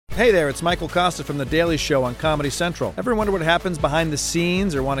Hey there, it's Michael Costa from The Daily Show on Comedy Central. Ever wonder what happens behind the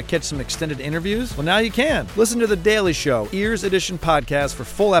scenes or want to catch some extended interviews? Well, now you can. Listen to The Daily Show, Ears Edition podcast for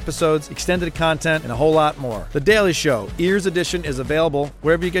full episodes, extended content, and a whole lot more. The Daily Show, Ears Edition is available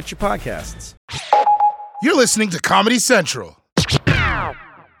wherever you get your podcasts. You're listening to Comedy Central.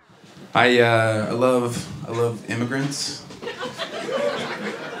 I love immigrants.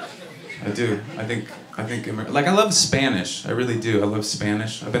 I do. I think I love Spanish. I really do. I love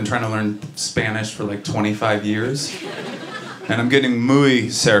Spanish. I've been trying to learn Spanish for like 25 years. And I'm getting muy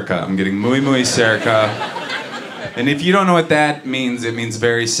cerca. I'm getting muy cerca. And if you don't know what that means, it means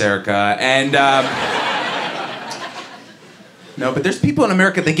very cerca. And no, but there's people in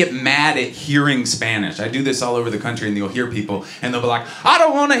America that get mad at hearing Spanish. I do this all over the country, and you'll hear people, and they'll be like, I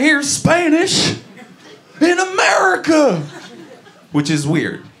don't want to hear Spanish in America, which is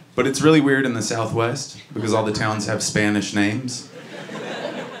weird. But it's really weird in the Southwest because all the towns have Spanish names.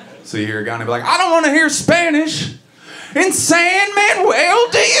 So you hear a guy and be like, I don't want to hear Spanish in San Manuel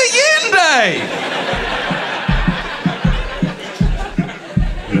de Allende.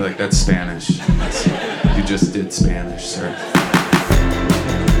 You're like, that's Spanish. You just did Spanish, sir.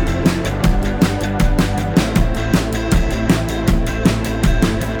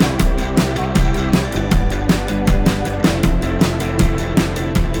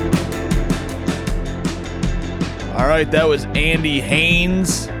 All right, that was Andy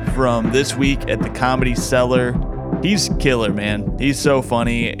Haynes from This Week at the Comedy Cellar. He's killer, man. He's so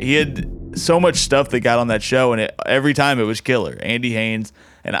funny. He had so much stuff that got on that show, and every time it was killer. Andy Haynes.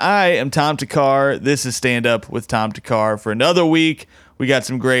 And I am Tom Takar. This is Stand Up with Tom Takar. For another week, we got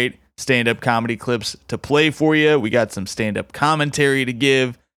some great stand-up comedy clips to play for you. We got some stand-up commentary to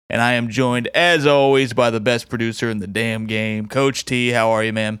give. And I am joined, as always, by the best producer in the damn game, Coach T. How are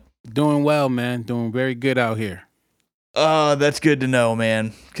you, man? Doing well, man. Doing very good out here. That's good to know,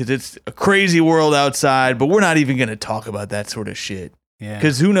 man, because it's a crazy world outside, but we're not even going to talk about that sort of shit. Yeah.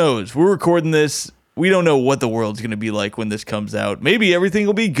 Because who knows? We're recording this. We don't know what the world's going to be like when this comes out. Maybe everything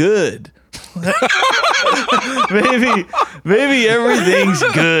will be good. maybe everything's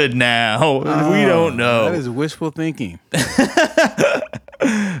good now. We don't know. That is wishful thinking.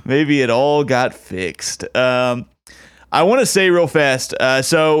 Maybe it all got fixed. I want to say real fast,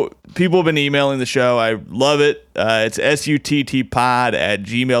 so people have been emailing the show. I love it. It's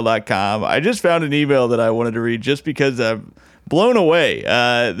suttpod@gmail.com. I just found an email that I wanted to read just because I'm blown away.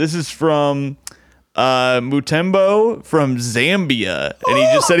 This is from Mutembo from Zambia, and he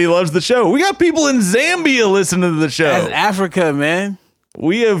just said he loves the show. We got people in Zambia listening to the show. That's Africa, man.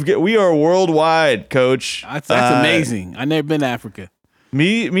 We are worldwide, Coach. That's amazing. I've never been to Africa.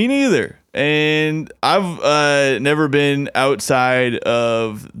 Me neither. And I've never been outside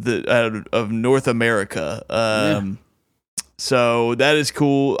of North America. So that is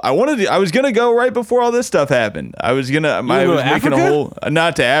cool. I was gonna go right before all this stuff happened. I was making Africa?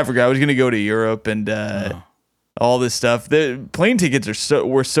 Not to Africa. I was gonna go to Europe and all this stuff. The plane tickets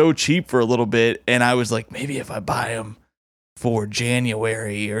were so cheap for a little bit, and I was like, maybe if I buy them for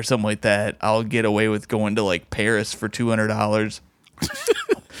January or something like that, I'll get away with going to like Paris for $200.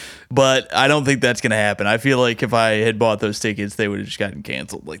 But I don't think that's going to happen. I feel like if I had bought those tickets, they would have just gotten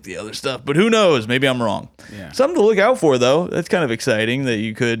canceled like the other stuff. But who knows? Maybe I'm wrong. Yeah. Something to look out for, though. That's kind of exciting that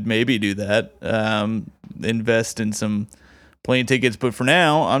you could maybe do that. Invest in some plane tickets. But for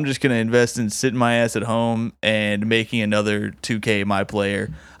now, I'm just going to invest in sitting my ass at home and making another 2K My Player.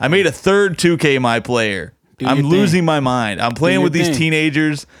 I made a third 2K My Player. I'm losing my mind. I'm playing with these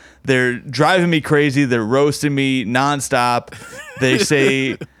teenagers. They're driving me crazy. They're roasting me nonstop. They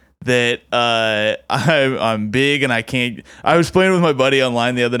say that I'm big and I can't. I was playing with my buddy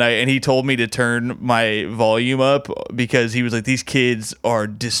online the other night, and he told me to turn my volume up because he was like, "These kids are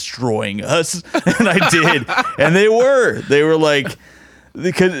destroying us," and I did, and they were like.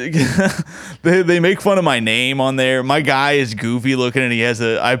 Because they make fun of my name on there. My guy is goofy looking, and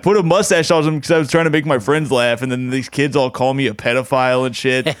I put a mustache on him because I was trying to make my friends laugh, and then these kids all call me a pedophile and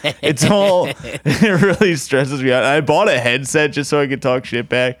shit. It really stresses me out. I bought a headset just so I could talk shit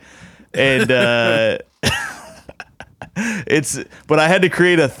back, and but I had to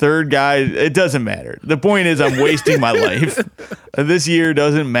create a third guy. It doesn't matter. The point is I'm wasting my life. This year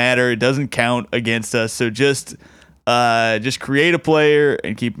doesn't matter. It doesn't count against us. So just create a player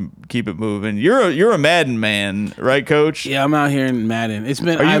and keep it moving. You're a Madden man, right, Coach? Yeah, I'm out here in Madden. It's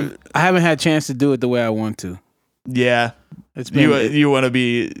been I haven't had a chance to do it the way I want to. Yeah, it's been you want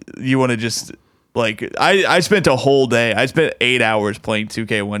to just like I spent a whole day. I spent 8 hours playing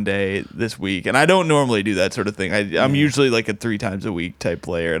 2K one day this week, and I don't normally do that sort of thing. I'm usually like a 3 times a week type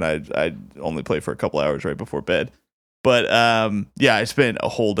player, and I only play for a couple hours right before bed. But yeah, I spent a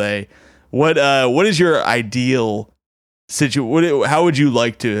whole day. What is your ideal situation? How would you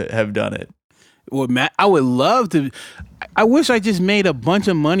like to have done it? Well, Matt, I would love to. I wish I just made a bunch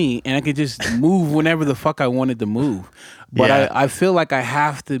of money and I could just move whenever the fuck I wanted to move. But Yeah. I feel like I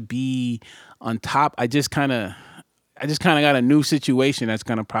have to be on top. I just kind of got a new situation that's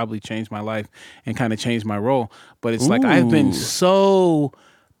gonna probably change my life and kind of change my role. But it's like I've been so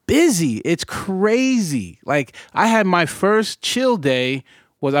busy. It's crazy. Like I had my first chill day.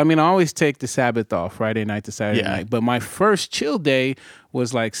 I always take the Sabbath off, Friday night to Saturday night. But my first chill day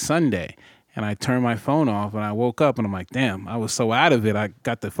was like Sunday. And I turned my phone off and I woke up and I'm like, damn, I was so out of it. I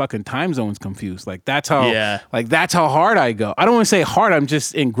got the fucking time zones confused. Like that's how hard I go. I don't want to say hard. I'm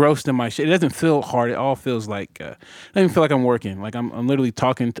just engrossed in my shit. It doesn't feel hard. It all feels like, it doesn't feel like I'm working. Like I'm literally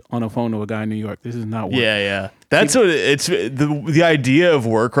talking on a phone to a guy in New York. This is not work. Yeah. That's what it's, the idea of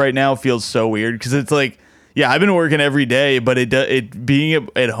work right now feels so weird because it's like, yeah, I've been working every day, but it being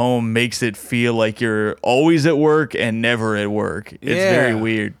at home makes it feel like you're always at work and never at work. It's very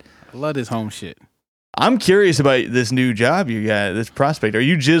weird. I love this home shit. I'm curious about this new job you got, this prospect. Are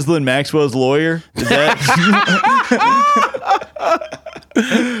you Ghislaine Maxwell's lawyer? Is that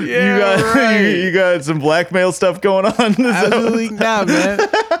you got some blackmail stuff going on? Absolutely not, man.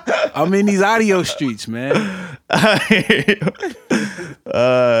 I'm in these audio streets, man. Hell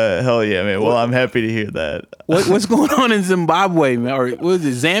yeah, man. Well, I'm happy to hear that. What's going on in Zimbabwe, man? Or what was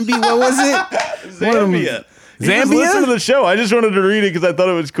it, Zambia? What was it? Zambia. Zambia? Listen to the show. I just wanted to read it because I thought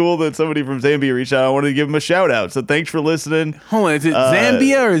it was cool that somebody from Zambia reached out. I wanted to give them a shout out. So thanks for listening. Hold on, is it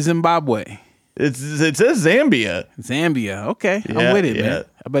Zambia or Zimbabwe? It says Zambia. Zambia. Okay, I'm with it, man.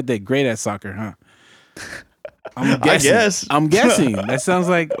 I bet they're great at soccer, huh? I'm guessing. I'm guessing. That sounds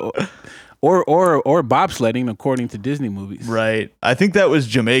like or bobsledding, according to Disney movies. Right. I think that was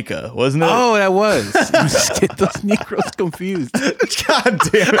Jamaica, wasn't it? Oh, that was. Just get those Negroes confused. God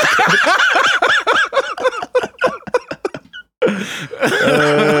damn it.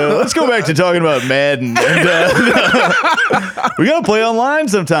 Let's go back to talking about Madden. And, we gotta play online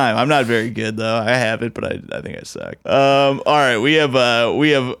sometime. I'm not very good though. I have it, but I think I suck. All right, we have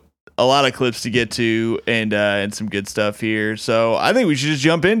a lot of clips to get to and some good stuff here. So I think we should just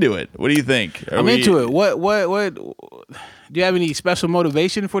jump into it. What do you think? I'm into it. What? Do you have any special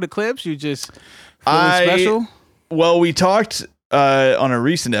motivation for the clips? You just feeling special? Well, we talked on a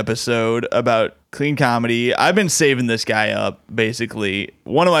recent episode about clean comedy. I've been saving this guy up, basically.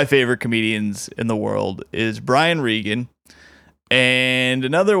 One of my favorite comedians in the world is Brian Regan. And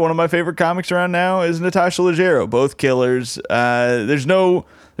another one of my favorite comics around now is Natasha Leggero. Both killers. There's no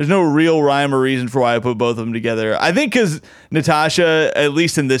real rhyme or reason for why I put both of them together. I think because Natasha, at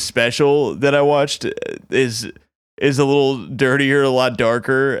least in this special that I watched, is a little dirtier, a lot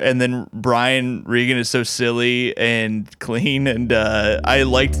darker, and then Brian Regan is so silly and clean, and I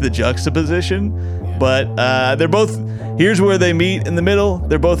liked the juxtaposition. But they're both, here's where they meet in the middle.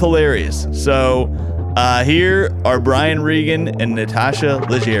 They're both hilarious. So here are Brian Regan and Natasha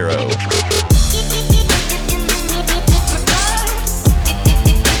Leggero.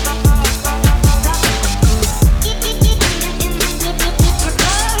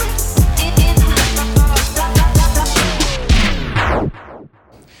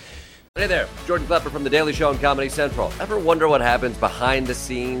 Hey there, Jordan Klepper from The Daily Show on Comedy Central. Ever wonder what happens behind the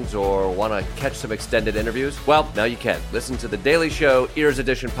scenes or want to catch some extended interviews? Well, now you can. Listen to The Daily Show Ears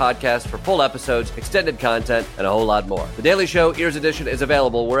Edition podcast for full episodes, extended content, and a whole lot more. The Daily Show Ears Edition is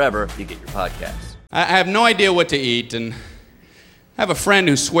available wherever you get your podcasts. I have no idea what to eat, and I have a friend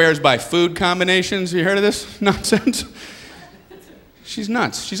who swears by food combinations. You heard of this nonsense? She's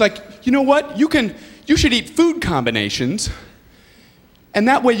nuts. She's like, you know what? You should eat food combinations, and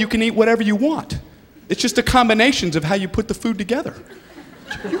that way you can eat whatever you want. It's just the combinations of how you put the food together.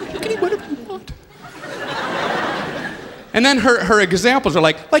 You can eat whatever you want. And then her examples are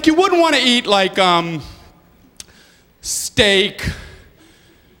like you wouldn't want to eat like steak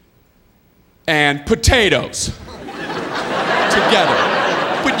and potatoes together.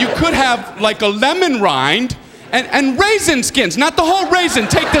 But you could have like a lemon rind and raisin skins, not the whole raisin.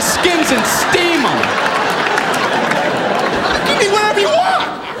 Take the skins and steam them. You can eat whatever you want.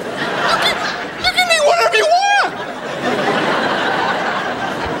 You can eat whatever you want.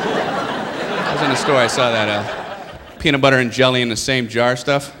 I was in the store, I saw that peanut butter and jelly in the same jar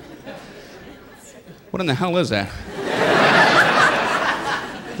stuff. What in the hell is that?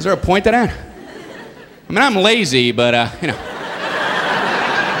 Is there a point to that? I mean, I'm lazy, but, you know.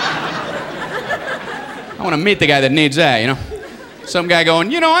 I want to meet the guy that needs that, you know? Some guy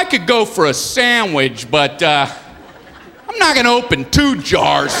going, I could go for a sandwich, but I'm not going to open 2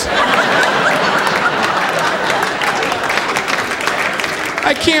 jars.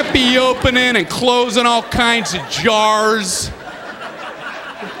 I can't be opening and closing all kinds of jars.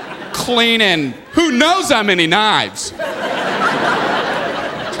 Cleaning who knows how many knives.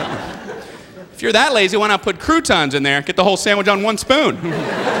 If you're that lazy, why not put croutons in there? Get the whole sandwich on one spoon. Scrumptious.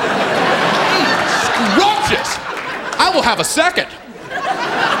 I will have a second.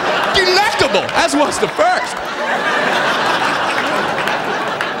 Delectable, as was the first.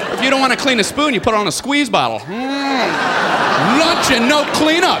 If you don't want to clean a spoon, you put it on a squeeze bottle. Lunch and no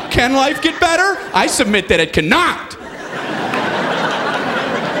cleanup. Can life get better? I submit that it cannot.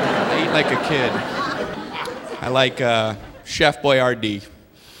 I eat like a kid. I like Chef Boyardee.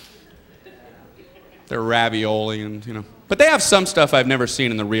 Their ravioli and, But they have some stuff I've never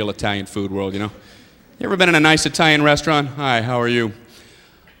seen in the real Italian food world, You ever been in a nice Italian restaurant? Hi, how are you?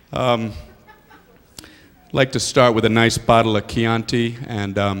 Like to start with a nice bottle of Chianti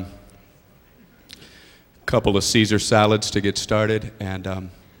and a couple of Caesar salads to get started, and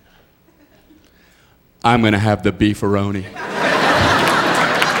I'm gonna have the beefaroni.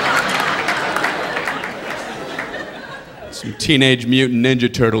 Some Teenage Mutant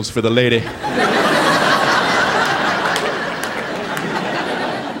Ninja Turtles for the lady.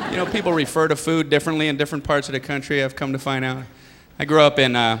 People refer to food differently in different parts of the country, I've come to find out. I grew up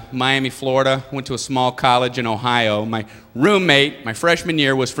in Miami, Florida, went to a small college in Ohio. My roommate, my freshman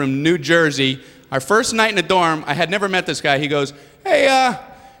year, was from New Jersey. Our first night in the dorm, I had never met this guy. He goes, hey,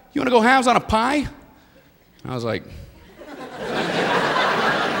 you want to go halves on a pie? I was like...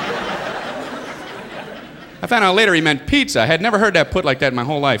 I found out later he meant pizza. I had never heard that put like that in my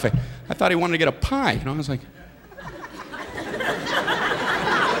whole life. I thought he wanted to get a pie. I was like...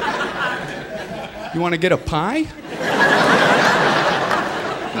 You want to get a pie?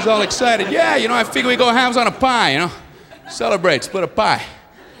 He's all excited. Yeah, I figure we go halves on a pie, Celebrate, split a pie.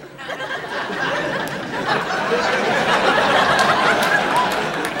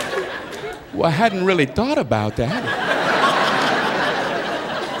 Well, I hadn't really thought about that.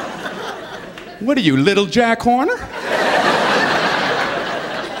 What are you, little Jack Horner?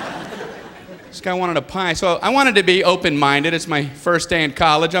 This guy wanted a pie, so I wanted to be open-minded. It's my first day in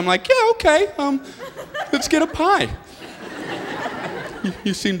college. I'm like, yeah, okay, let's get a pie.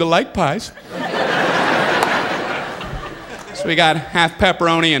 You seem to like pies. So we got half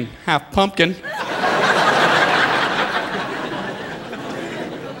pepperoni and half pumpkin.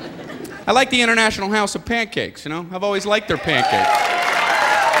 I like the International House of Pancakes, I've always liked their pancakes.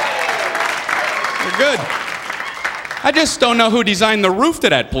 They're good. I just don't know who designed the roof to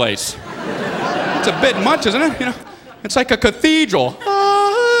that place. It's a bit much, isn't it? It's like a cathedral.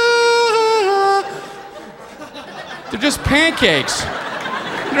 They're just pancakes.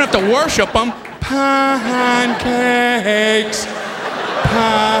 You don't have to worship them. Pancakes.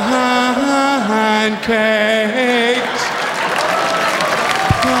 Pancakes.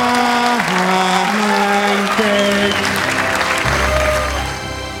 Pancakes.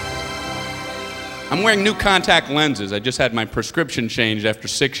 I'm wearing new contact lenses. I just had my prescription changed after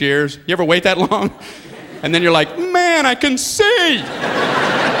 6 years. You ever wait that long? And then you're like, man, I can see.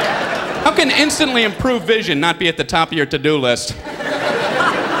 How can instantly improved vision not be at the top of your to-do list?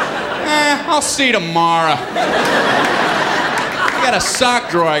 I'll see tomorrow. I got a sock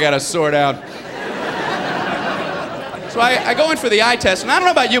drawer I got to sort out. So I go in for the eye test, and I don't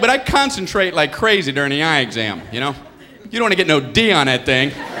know about you, but I concentrate like crazy during the eye exam, You don't want to get no D on that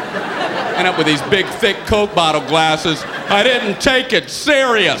thing. End up with these big, thick Coke bottle glasses. I didn't take it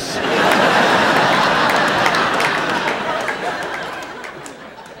serious.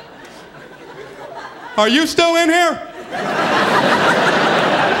 Are you still in here?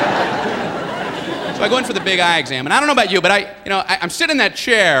 So I go in for the big eye exam, and I don't know about you, but I'm sitting in that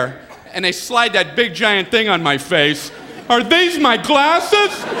chair, and they slide that big giant thing on my face. Are these my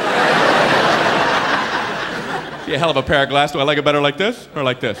glasses? See a hell of a pair of glasses. Do I like it better like this or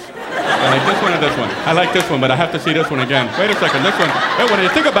like this? I like this one or this one? I like this one, but I have to see this one again. Wait a second, this one. Hey, when you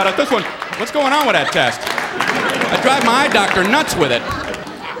think about it, this one. What's going on with that test? I drive my eye doctor nuts with it,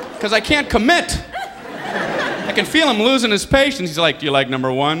 because I can't commit. I can feel him losing his patience. He's like, do you like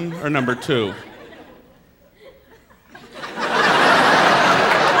number 1 or number 2?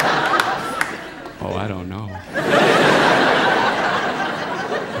 Oh, I don't know.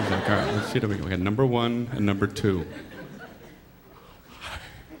 He's like, all right, let's see. We got number 1 and number 2.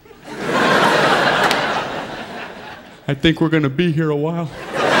 I think we're going to be here a while.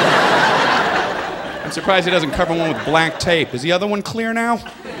 I'm surprised he doesn't cover one with black tape. Is the other one clear now?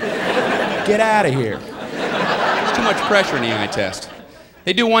 Get out of here. There's too much pressure in the eye test.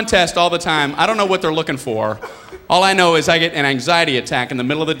 They do one test all the time. I don't know what they're looking for. All I know is I get an anxiety attack in the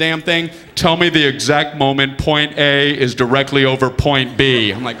middle of the damn thing. Tell me the exact moment point A is directly over point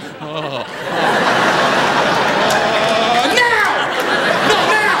B. I'm like, oh.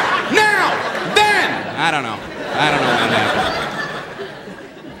 Now! Then! I don't know when that happens.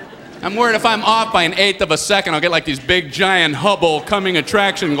 I'm worried if I'm off by 1/8 of a second, I'll get like these big, giant Hubble coming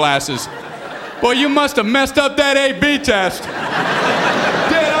attraction glasses. Boy, you must have messed up that A-B test. Did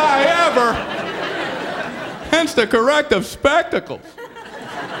I ever? Hence the corrective spectacles.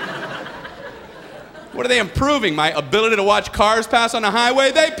 What are they improving? My ability to watch cars pass on the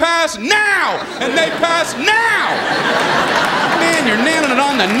highway? They pass now! And they pass now! Man, you're nailing it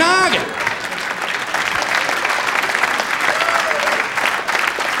on the noggin.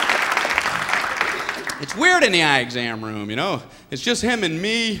 It's weird in the eye exam room, you know? It's just him and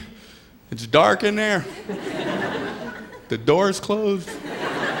me. It's dark in there. The door's closed.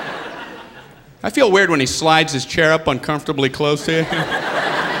 I feel weird when he slides his chair up uncomfortably close to you.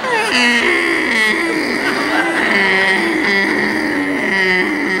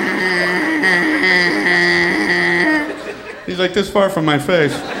 He's like this far from my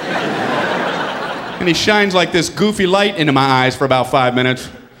face. And he shines like this goofy light into my eyes for about 5 minutes.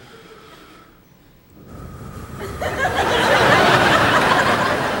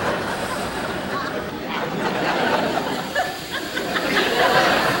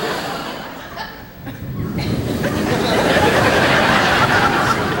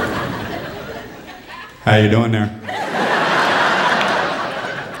 How you doing there?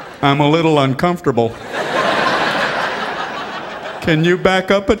 I'm a little uncomfortable. Can you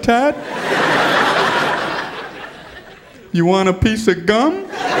back up a tad? You want a piece of gum?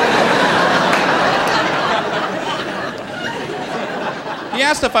 He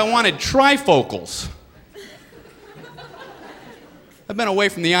asked if I wanted trifocals. I've been away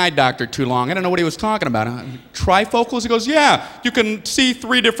from the eye doctor too long. I don't know what he was talking about. Trifocals? He goes, yeah, you can see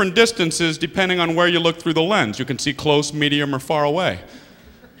 3 different distances depending on where you look through the lens. You can see close, medium, or far away.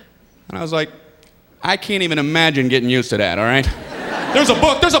 And I was like, I can't even imagine getting used to that, all right? There's a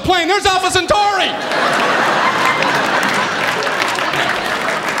book, there's a plane, there's Alpha Centauri!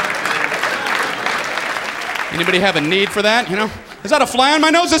 Anybody have a need for that, you know? Is that a fly on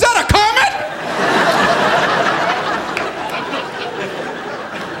my nose? Is that a comet?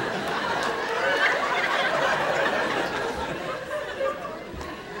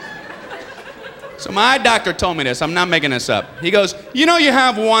 So my eye doctor told me this. I'm not making this up. He goes, you know you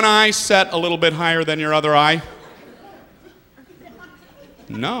have one eye set a little bit higher than your other eye?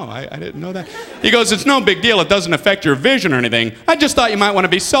 No, I didn't know that. He goes, it's no big deal. It doesn't affect your vision or anything. I just thought you might want to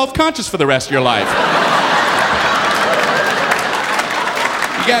be self-conscious for the rest of your life.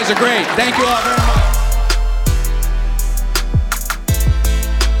 You guys are great. Thank you all very much.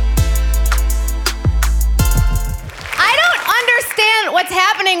 What's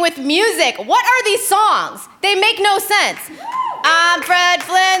happening with music? What are these songs? They make no sense. I'm Fred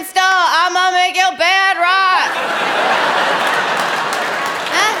Flintstone, I'ma make your bed rock.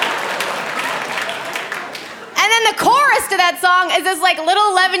 Huh? And then the chorus to that song is this like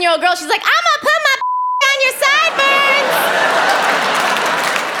little 11-year-old girl. She's like, I'ma put my on your sideburns.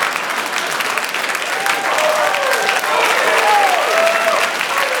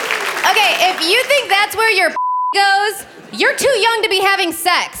 Okay, if you think that's where your goes, you're too young to be having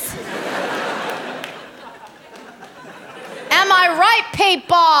sex. Am I right,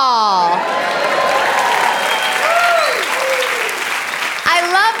 people? I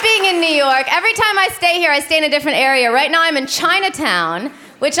love being in New York. Every time I stay here, I stay in a different area. Right now I'm in Chinatown,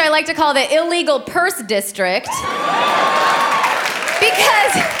 which I like to call the illegal purse district.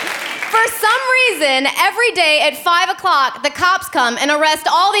 Because for some reason, every day at 5 o'clock, the cops come and arrest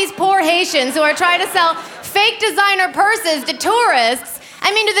all these poor Haitians who are trying to sell fake designer purses to tourists.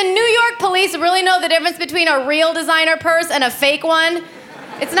 I mean, do the New York police really know the difference between a real designer purse and a fake one?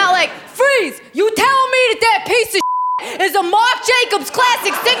 It's not like, freeze! You tell me that piece of shit is a Marc Jacobs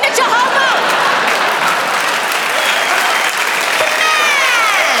classic signature homo!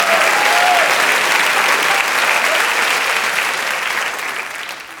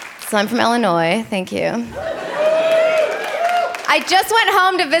 So I'm from Illinois, thank you. I just went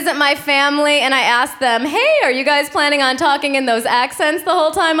home to visit my family and I asked them, hey, are you guys planning on talking in those accents the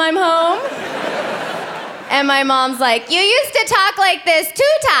whole time I'm home? And my mom's like, you used to talk like this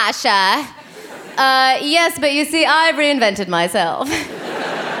too, Tasha. Yes, but you see, I've reinvented myself.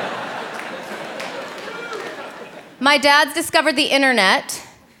 My dad's discovered the internet.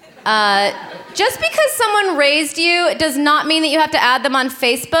 Just because someone raised you does not mean that you have to add them on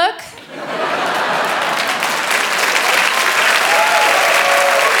Facebook.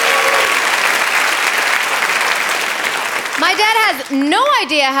 My dad has no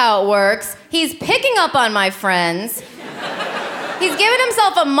idea how it works. He's picking up on my friends. He's given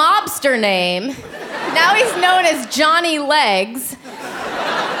himself a mobster name. Now he's known as Johnny Legs.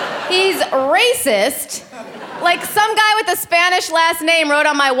 He's racist. Like some guy with a Spanish last name wrote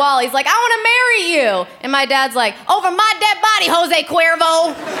on my wall, he's like, I want to marry you. And my dad's like, over my dead body, Jose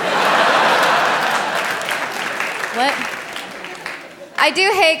Cuervo. What? I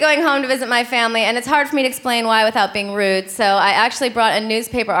do hate going home to visit my family, and it's hard for me to explain why without being rude, so I actually brought a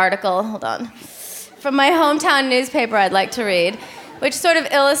newspaper article, from my hometown newspaper I'd like to read, which sort of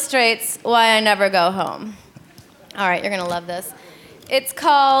illustrates why I never go home. All right, you're gonna love this. It's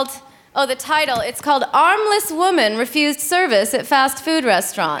called, the title, it's called Armless Woman Refused Service at Fast Food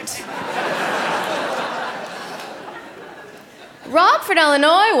Restaurant. Rockford,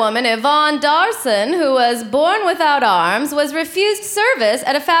 Illinois woman Yvonne Darson, who was born without arms, was refused service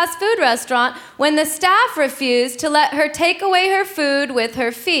at a fast food restaurant when the staff refused to let her take away her food with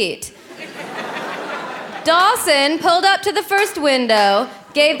her feet. Dawson pulled up to the first window,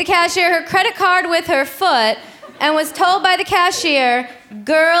 gave the cashier her credit card with her foot, and was told by the cashier,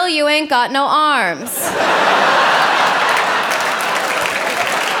 "Girl, you ain't got no arms."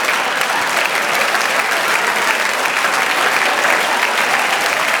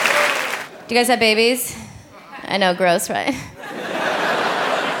 Do you guys have babies? I know, gross, right?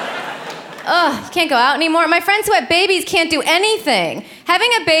 Ugh, you can't go out anymore. My friends who have babies can't do anything.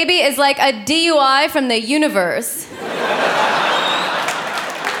 Having a baby is like a DUI from the universe.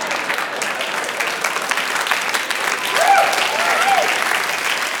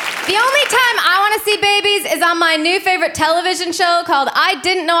 The only time I want to see babies is on my new favorite television show called I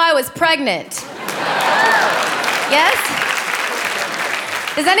Didn't Know I Was Pregnant. Yes?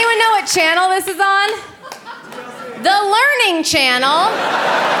 Does anyone know what channel this is on? The Learning Channel.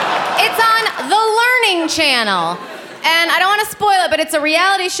 It's on the Learning Channel. And I don't want to spoil it, but it's a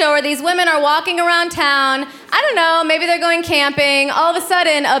reality show where these women are walking around town. I don't know, maybe they're going camping. All of a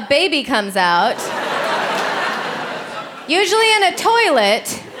sudden, a baby comes out. Usually in a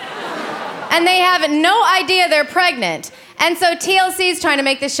toilet. And they have no idea they're pregnant. And so TLC's trying to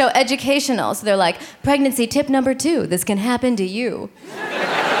make this show educational. So they're like, pregnancy tip number 2, this can happen to you.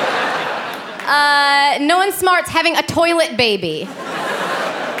 No one smart's having a toilet baby.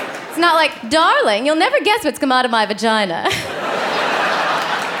 It's not like, darling, you'll never guess what's come out of my vagina.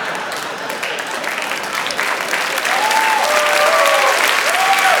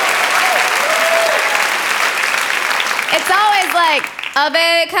 It's always like, a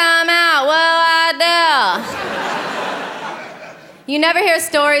baby come out, what do I do? You never hear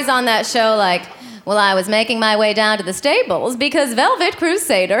stories on that show like, well, I was making my way down to the stables because Velvet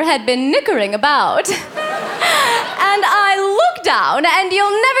Crusader had been nickering about. And I looked down, and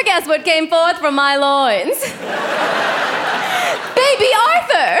you'll never guess what came forth from my loins. Baby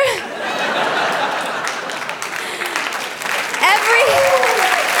Arthur!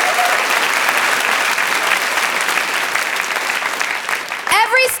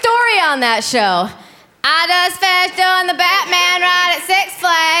 Every story on that show. I just finished doing the Batman ride at Six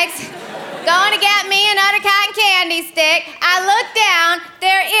Flags. Going to get me another cotton candy stick. I look down,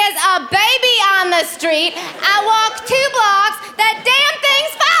 there is a baby on the street. I walk 2 blocks, that damn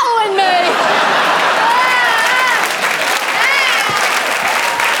thing's following me.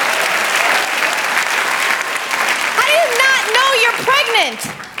 How do you not know you're pregnant?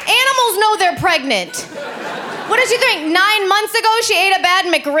 Animals know they're pregnant. What did you think, 9 months ago she ate a bad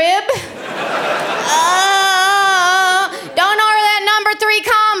McRib? Don't order that number 3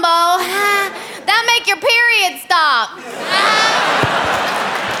 combo. That'll make your period stop.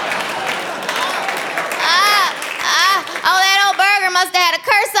 Oh, that old burger must have had a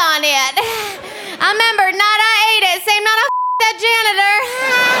curse on it. I remember night I ate it, same night I that janitor.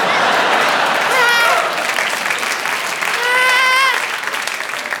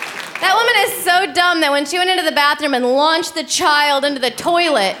 That woman is so dumb that when she went into the bathroom and launched the child into the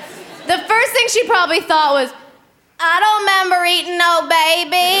toilet, the first thing she probably thought was, I don't remember eating no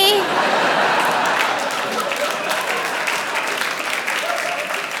baby.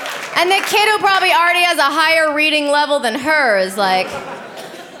 And the kid who probably already has a higher reading level than her is like,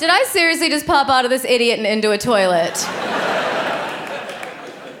 did I seriously just pop out of this idiot and into a toilet?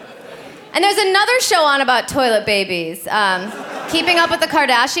 And there's another show on about toilet babies, Keeping Up with the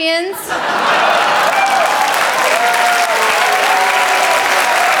Kardashians.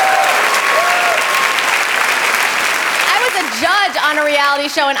 Judge on a reality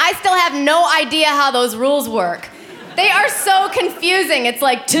show, and I still have no idea how those rules work. They are so confusing. It's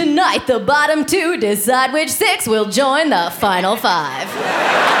like, tonight the bottom 2 decide which 6 will join the final 5.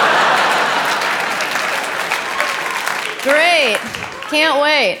 Great. Can't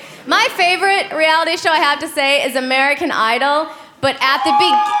wait. My favorite reality show, I have to say, is American Idol. But at the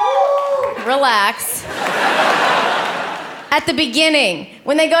relax. At the beginning,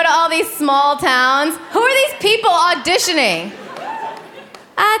 when they go to all these small towns, who are these people auditioning?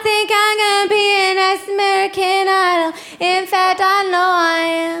 I think I'm gonna be an next American Idol. In fact, I know I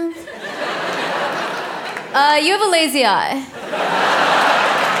am. You have a lazy eye.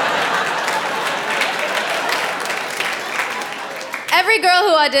 Every girl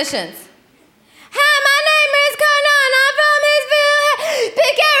who auditions. Hi, my name is Conan. I'm from Hillsville.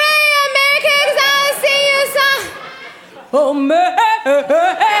 Pick your America, 'cause I see you some. Amazing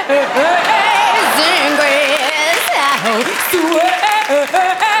grace, how sweet.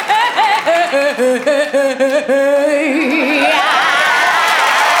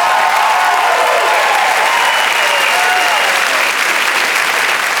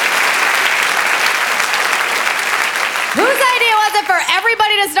 Whose idea was it for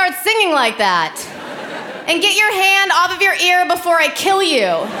everybody to start singing like that? And get your hand off of your ear before I kill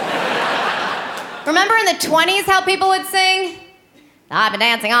you. Remember in the 20s how people would sing? I've been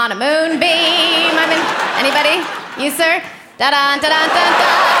dancing on a moonbeam. Anybody? You, sir? Da-da, da-da,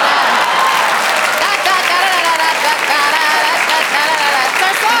 da-da. It's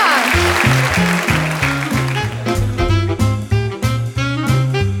our song.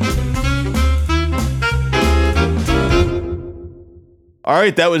 All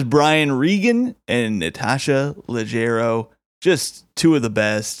right, that was Brian Regan and Natasha Leggero. Just two of the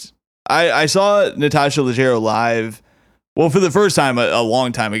best. I saw Natasha Leggero live, well, for the first time a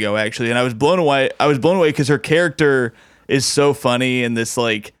long time ago, actually, and I was blown away. I was blown away because her character is so funny, and this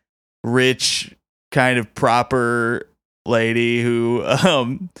like rich kind of proper lady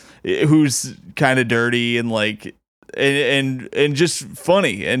who's kind of dirty and like and just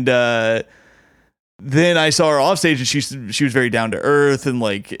funny. And then I saw her off stage, and she was very down to earth and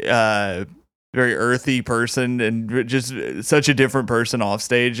like very earthy person, and just such a different person off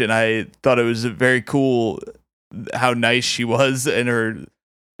stage. And I thought it was very cool how nice she was. And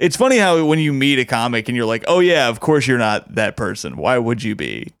it's funny how when you meet a comic and you're like, oh yeah, of course you're not that person. Why would you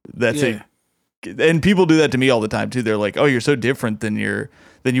be? That's it. And people do that to me all the time too. They're like, oh, you're so different than you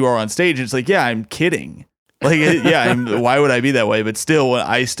are on stage. It's like, yeah, I'm kidding. Like, yeah, why would I be that way? But still,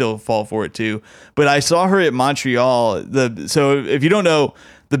 I still fall for it too. But I saw her at Montreal. So if you don't know,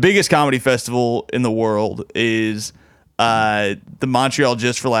 the biggest comedy festival in the world is the Montreal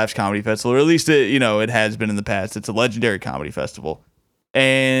Just for Laughs Comedy Festival, or at least it has been in the past. It's a legendary comedy festival,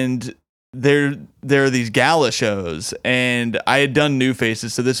 and there are these gala shows. And I had done New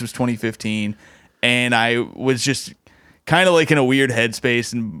Faces, so this was 2015, and I was just kind of like in a weird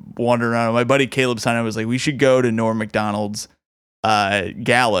headspace and wandering around. My buddy Caleb Stein was like, we should go to Norm Macdonald's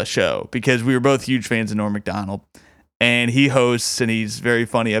gala show, because we were both huge fans of Norm Macdonald, and he hosts and he's very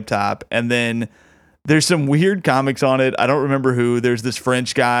funny up top. And then there's some weird comics on it. I don't remember who. There's this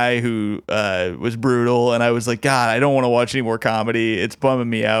French guy who was brutal, and I was like, God, I don't want to watch any more comedy. It's bumming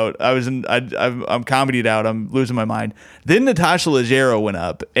me out. I'm comedied out. I'm losing my mind. Then Natasha Leggero went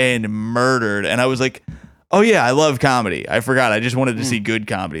up and murdered, and I was like, oh yeah, I love comedy. I forgot. I just wanted to see good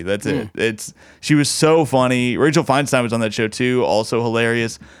comedy. That's it. She was so funny. Rachel Feinstein was on that show too, also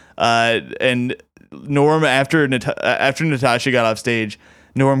hilarious. And Norm, after Natasha got off stage,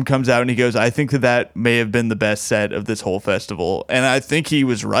 Norm comes out and he goes, I think that may have been the best set of this whole festival. And I think he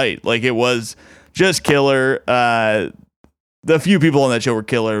was right. Like, it was just killer. The few people on that show were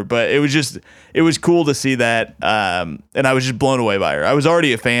killer, but it was cool to see that. And I was just blown away by her. I was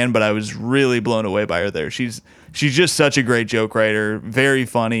already a fan, but I was really blown away by her there. She's just such a great joke writer, very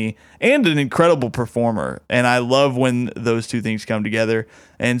funny, and an incredible performer. And I love when those two things come together.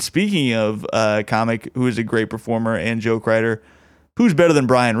 And speaking of a comic who is a great performer and joke writer, who's better than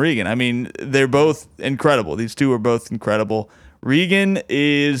Brian Regan? I mean, they're both incredible. These two are both incredible. Regan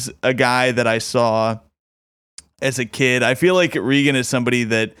is a guy that I saw as a kid. I feel like Regan is somebody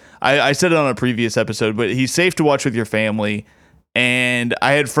that I said it on a previous episode, but he's safe to watch with your family. And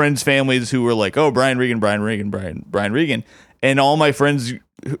I had families who were like, oh, Brian Regan. And all my friends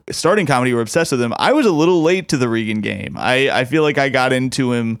starting comedy were obsessed with him. I was a little late to the Regan game. I feel like I got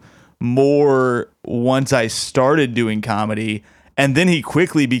into him more once I started doing comedy. And then he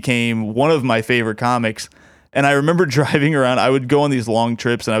quickly became one of my favorite comics. And I remember driving around, I would go on these long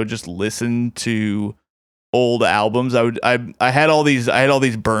trips and I would just listen to old albums. I had all these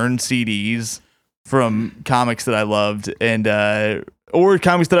burned CDs from comics that I loved, and or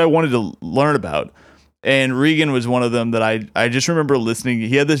comics that I wanted to learn about. And Regan was one of them that I just remember listening.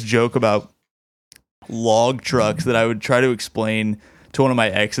 He had this joke about log trucks that I would try to explain to one of my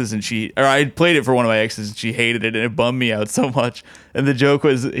exes, and I played it for one of my exes, and she hated it, and it bummed me out so much. And the joke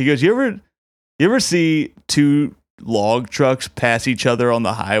was, he goes, you ever see two log trucks pass each other on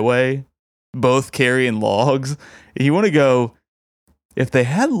the highway, both carrying logs? And you want to go, if they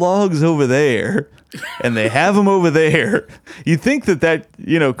had logs over there and they have them over there, you think that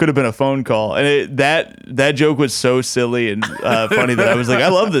could have been a phone call. And that joke was so silly and funny that I was like, I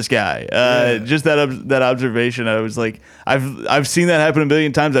love this guy. Just that observation. I was like, I've seen that happen a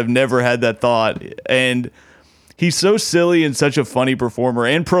million times. I've never had that thought. And he's so silly and such a funny performer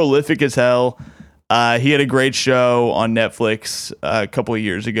and prolific as hell. He had a great show on Netflix a couple of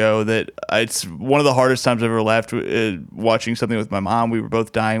years ago that it's one of the hardest times I've ever laughed watching something with my mom. We were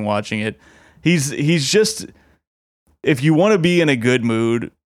both dying watching it. He's just, if you want to be in a good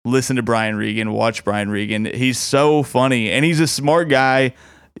mood, listen to Brian Regan, watch Brian Regan. He's so funny and he's a smart guy.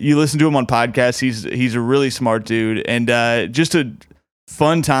 You listen to him on podcasts. He's a really smart dude and just a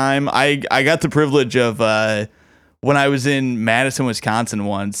fun time. I got the privilege of, when I was in Madison, Wisconsin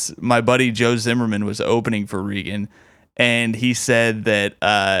once, my buddy Joe Zimmerman was opening for Regan, and he said that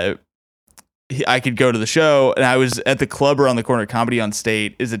I could go to the show, and I was at the club around the corner. Comedy on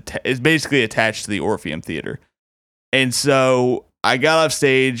State is basically attached to the Orpheum Theater. And so I got off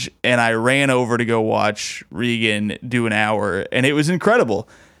stage, and I ran over to go watch Regan do an hour, and it was incredible.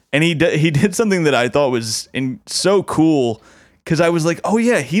 And he did something that I thought was so cool, because I was like, oh,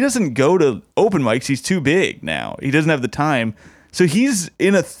 yeah, he doesn't go to open mics. He's too big now. He doesn't have the time. So he's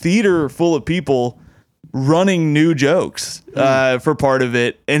in a theater full of people running new jokes for part of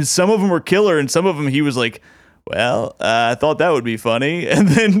it. And some of them were killer. And some of them he was like, well, I thought that would be funny. And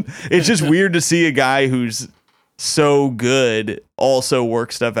then it's just weird to see a guy who's so good also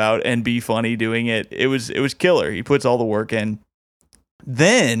work stuff out and be funny doing it. It was killer. He puts all the work in.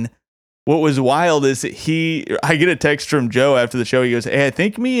 Then what was wild is I get a text from Joe after the show. He goes, hey, I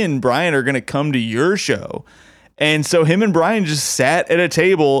think me and Brian are going to come to your show. And so him and Brian just sat at a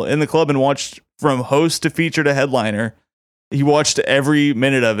table in the club and watched from host to feature to headliner. He watched every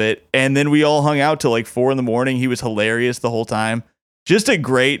minute of it. And then we all hung out till like 4 a.m. He was hilarious the whole time. Just a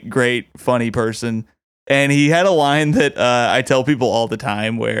great, great, funny person. And he had a line that I tell people all the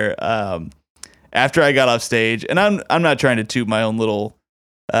time where after I got off stage, and I'm not trying to toot my own little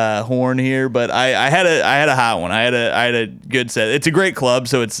horn here, but I had a hot one. I had a good set. It's a great club,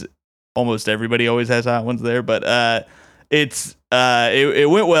 so it's almost everybody always has hot ones there. But it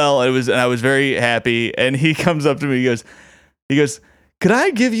went well. And I was very happy. And he comes up to me. He goes, could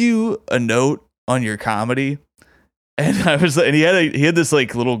I give you a note on your comedy? And I was like, and he had this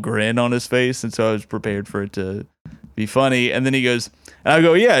like little grin on his face, and so I was prepared for it to be funny. And then he goes, and I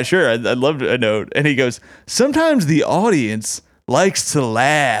go, yeah, sure, I'd love a note. And he goes, sometimes the audience likes to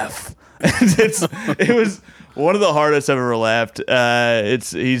laugh. And it was one of the hardest I've ever laughed.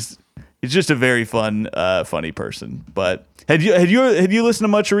 He's just a very funny person. But had you listened to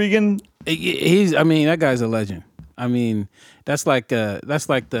much Regan? That guy's a legend. I mean, that's like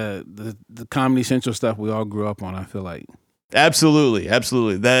the Comedy Central stuff we all grew up on, I feel like. Absolutely.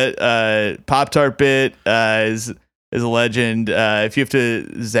 That Pop-Tart bit is a legend. If you have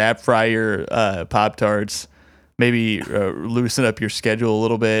to zap fry your Pop-Tarts, maybe loosen up your schedule a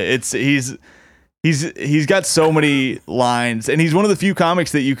little bit. He's got so many lines, and he's one of the few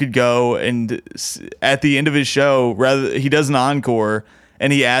comics that you could go and at the end of his show, he does an encore,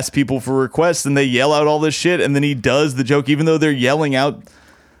 and he asks people for requests, and they yell out all this shit, and then he does the joke, even though they're yelling out.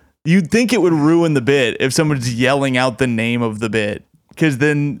 You'd think it would ruin the bit if someone's yelling out the name of the bit, because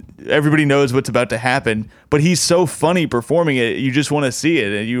then everybody knows what's about to happen. But he's so funny performing it, you just want to see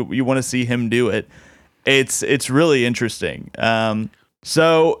it, and you want to see him do it. It's really interesting.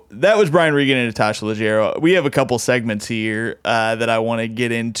 So that was Brian Regan and Natasha Leggero. We have a couple segments here that I want to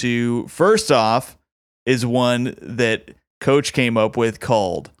get into. First off is one that Coach came up with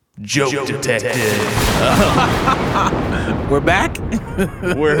called Joke Detective. We're back?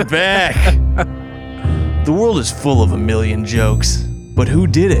 We're back. The world is full of a million jokes, but who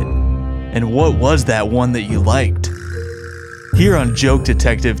did it? And what was that one that you liked? Here on Joke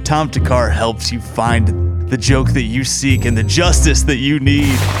Detective, Tom Takar helps you find the joke that you seek and the justice that you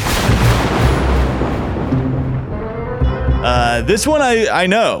need. This one I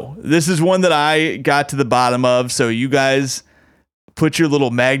know. This is one that I got to the bottom of, so you guys put your little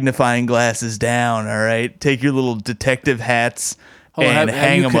magnifying glasses down, all right? Take your little detective hats and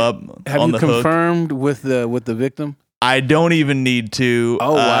hang them up on the hook. Have you confirmed with the victim? I don't even need to.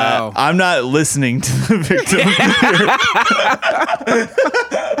 Oh, wow. I'm not listening to the victim.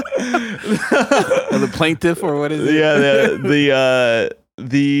 Or the plaintiff, or what is it? Yeah,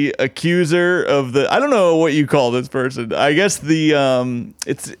 the accuser of the, I don't know what you call this person. I guess the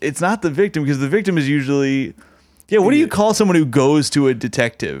it's not the victim, because the victim is usually, what do you call someone who goes to a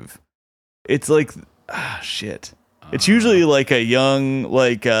detective? It's like, shit. It's usually like a young,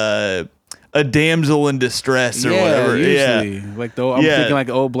 like a damsel in distress or whatever. Usually. Yeah, like I'm thinking like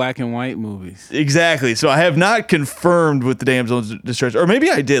old black and white movies. Exactly. So I have not confirmed with the damsel in distress, or maybe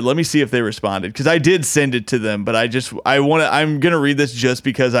I did. Let me see if they responded, because I did send it to them. But I'm gonna read this just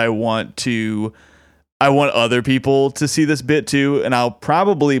because I want other people to see this bit too, and I'll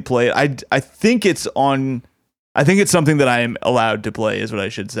probably play it. I think it's something that I am allowed to play, is what I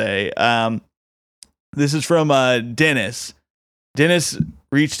should say. This is from Dennis. Dennis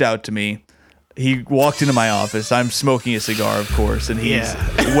reached out to me. He walked into my office. I'm smoking a cigar, of course, and he's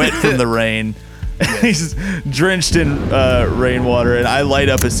wet from the rain. He's drenched in rainwater, and I light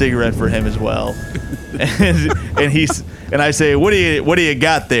up a cigarette for him as well. And I say, "What do you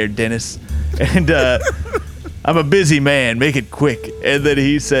got there, Dennis?" And I'm a busy man. Make it quick. And then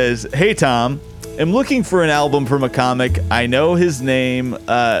he says, "Hey, Tom. I'm looking for an album from a comic. I know his name.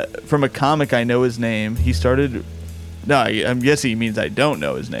 From a comic, I know his name. He started. No, I'm guessing he means I don't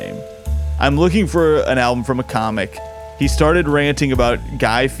know his name. I'm looking for an album from a comic. He started ranting about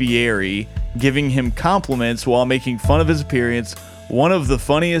Guy Fieri, giving him compliments while making fun of his appearance. One of the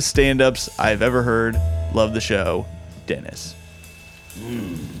funniest stand-ups I've ever heard. Love the show, Dennis."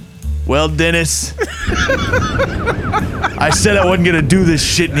 Well, Dennis, I said I wasn't gonna do this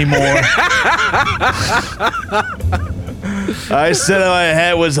shit anymore. I said my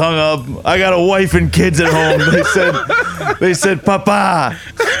hat was hung up. I got a wife and kids at home. They said, "Papa,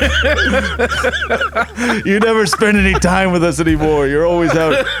 you never spend any time with us anymore. You're always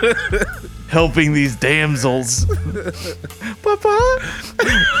out helping these damsels." "Papa, can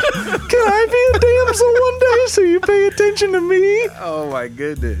I be a damsel one day so you pay attention to me?" Oh my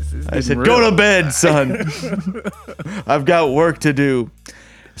goodness. I said, "Go to bed, son. I've got work to do."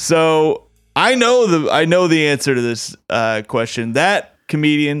 So I know the answer to this question. That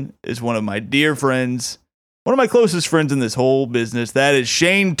comedian is one of my dear friends, one of my closest friends in this whole business. That is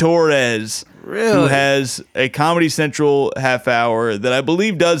Shane Torres, who has a Comedy Central half hour that I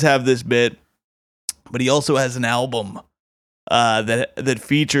believe does have this bit, but he also has an album that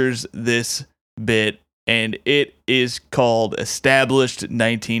features this bit, and it is called Established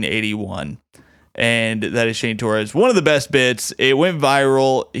 1981. And that is Shane Torres. One of the best bits. It went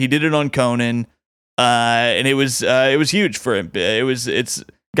viral. He did it on Conan, and it was huge for him. It's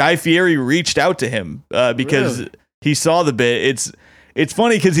Guy Fieri reached out to him because he saw the bit. It's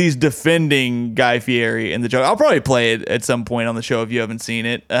funny because he's defending Guy Fieri in the joke. I'll probably play it at some point on the show if you haven't seen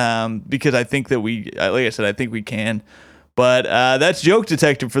it, because I think that like I said, I think we can. But that's Joke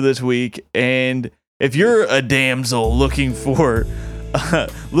Detective for this week. And if you're a damsel looking for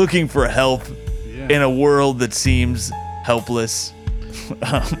help in a world that seems helpless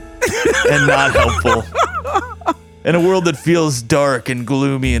and not helpful, in a world that feels dark and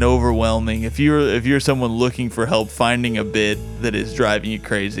gloomy and overwhelming, if you're someone looking for help finding a bit that is driving you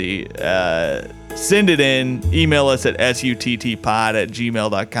crazy, send it in. Email us at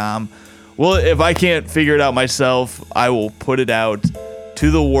suttpod@gmail.com. Well, if I can't figure it out myself, I will put it out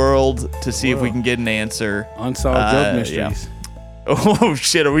to the world to see if we can get an answer. Unsolved Joke Mysteries. Yeah. Oh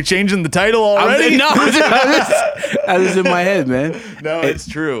shit! Are we changing the title already? No, that was in my head, man. No, it's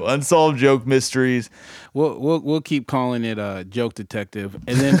true. Unsolved Joke Mysteries. We'll keep calling it Joke Detective,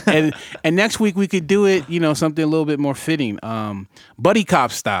 and then and next week we could do it. Something a little bit more fitting, buddy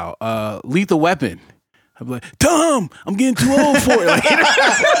cop style, Lethal Weapon. I'm like, "Tom, I'm getting too old for it. I'm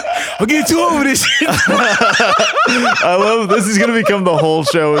getting too old for this shit." I love this. Is gonna become the whole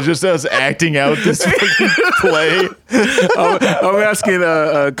show. It's just us acting out this fucking play. I'm asking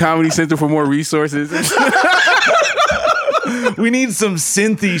Comedy Central for more resources. We need some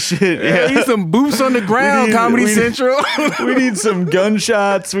synthy shit. Yeah. We need some boots on the ground. Comedy Central. We need some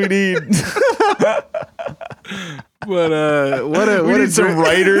gunshots. We need. But we need some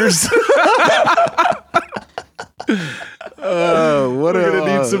writers. We're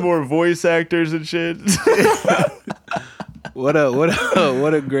gonna need some more voice actors and shit. What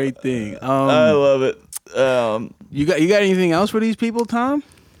a great thing. I love it. You got anything else for these people, Tom?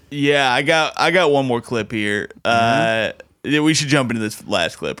 Yeah, I got one more clip here. We should jump into this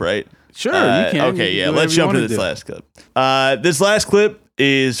last clip, right? Sure, you can. Okay, yeah, let's jump into this last clip. This last clip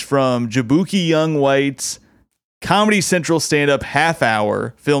is from Jaboukie Young White's Comedy Central stand-up half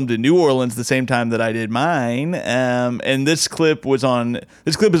hour, filmed in New Orleans the same time that I did mine. And this clip is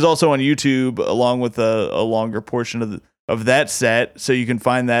also on YouTube, along with a longer portion of that set. So you can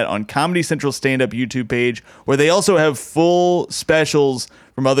find that on Comedy Central stand-up YouTube page, where they also have full specials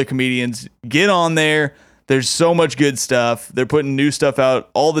from other comedians. Get on there. There's so much good stuff. They're putting new stuff out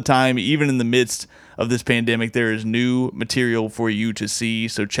all the time, even in the midst of this pandemic. There is new material for you to see,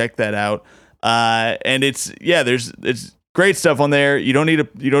 so check that out. And it's great stuff on there. You don't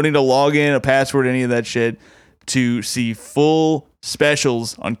need to log in, a password, any of that shit to see full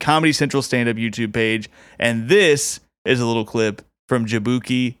specials on Comedy Central stand-up YouTube page. And this is a little clip from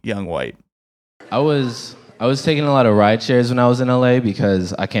Jaboukie Young White. I was taking a lot of ride shares when I was in LA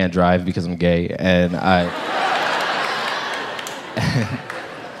because I can't drive because I'm gay, and I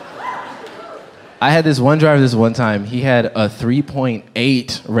had this one driver this one time. He had a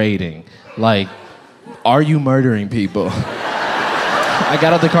 3.8 rating. Like, are you murdering people? I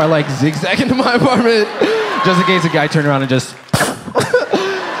got out the car like zigzagging to my apartment just in case a guy turned around and just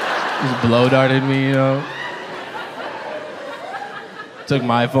blow darted me, you know. Took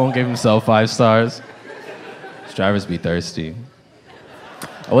my phone, gave himself 5 stars. These drivers be thirsty.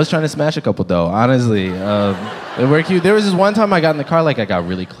 I was trying to smash a couple though, honestly. They were cute. There was this one time I got in the car, like I got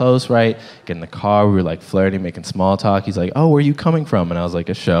really close, right? Get in the car, we were like flirting, making small talk. He's like, oh, where are you coming from? And I was like,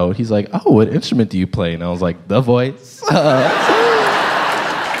 a show. He's like, oh, what instrument do you play? And I was like, The Voice.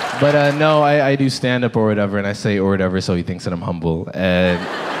 But no, I do stand-up or whatever, and I say or whatever, so he thinks that I'm humble. And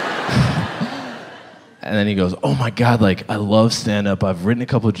then he goes, oh my God, like, I love stand-up. I've written a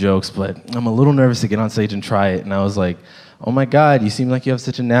couple jokes, but I'm a little nervous to get on stage and try it. And I was like, oh my God, you seem like you have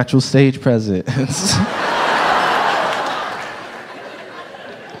such a natural stage presence.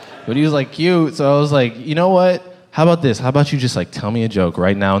 But he was like, cute. So I was like, you know what? How about this? How about you just like tell me a joke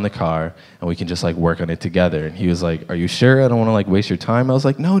right now in the car and we can just like work on it together? And he was like, are you sure? I don't want to like waste your time. I was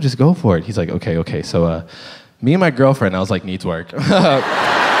like, no, just go for it. He's like, okay. So me and my girlfriend, I was like, needs work.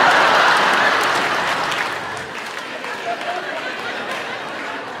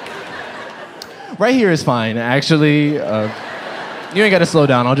 Right here is fine, actually. You ain't gotta slow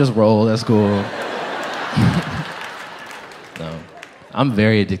down, I'll just roll, that's cool. No. I'm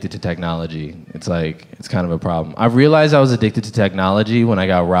very addicted to technology. It's kind of a problem. I realized I was addicted to technology when I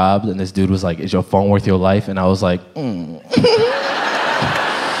got robbed, and this dude was like, is your phone worth your life? And I was like, And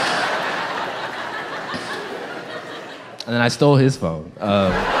then I stole his phone.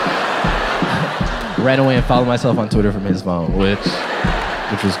 Ran away and followed myself on Twitter from his phone, which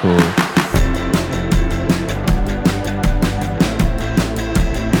was cool.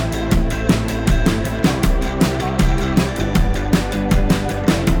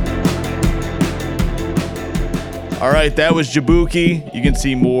 All right, that was Jaboukie. You can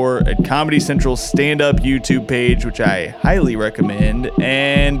see more at Comedy Central's stand-up YouTube page, which I highly recommend.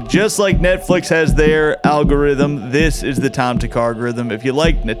 And just like Netflix has their algorithm, this is the Tom Takar algorithm. If you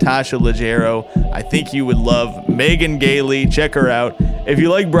like Natasha Leggero, I think you would love Megan Gailey. Check her out. If you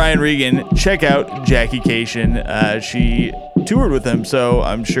like Brian Regan, check out Jackie Cation. She toured with him, so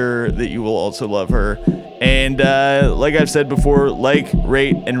I'm sure that you will also love her. And like I've said before, like,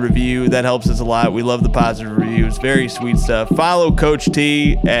 rate, and review. That helps us a lot. We love the positive reviews. Very sweet stuff. Follow Coach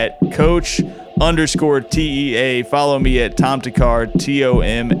T at Coach_TEA. Follow me at Tom Takar,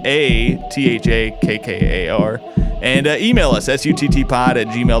 TOMATHAKKAR. And email us,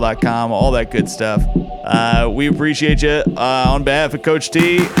 suttpod@gmail.com. All that good stuff. We appreciate you. On behalf of Coach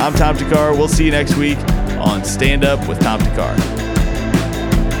T, I'm Tom Takar. We'll see you next week on Stand Up with Tom Takar.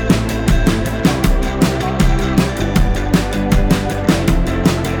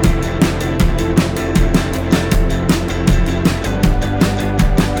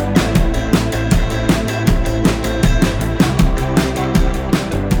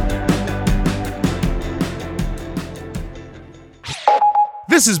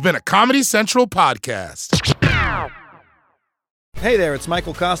 This has been a Comedy Central podcast. Hey there, it's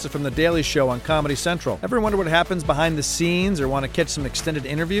Michael Costa from The Daily Show on Comedy Central. Ever wonder what happens behind the scenes or want to catch some extended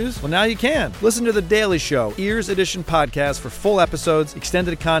interviews? Well, now you can. Listen to The Daily Show, Ears Edition podcast for full episodes,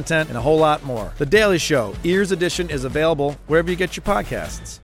 extended content, and a whole lot more. The Daily Show, Ears Edition is available wherever you get your podcasts.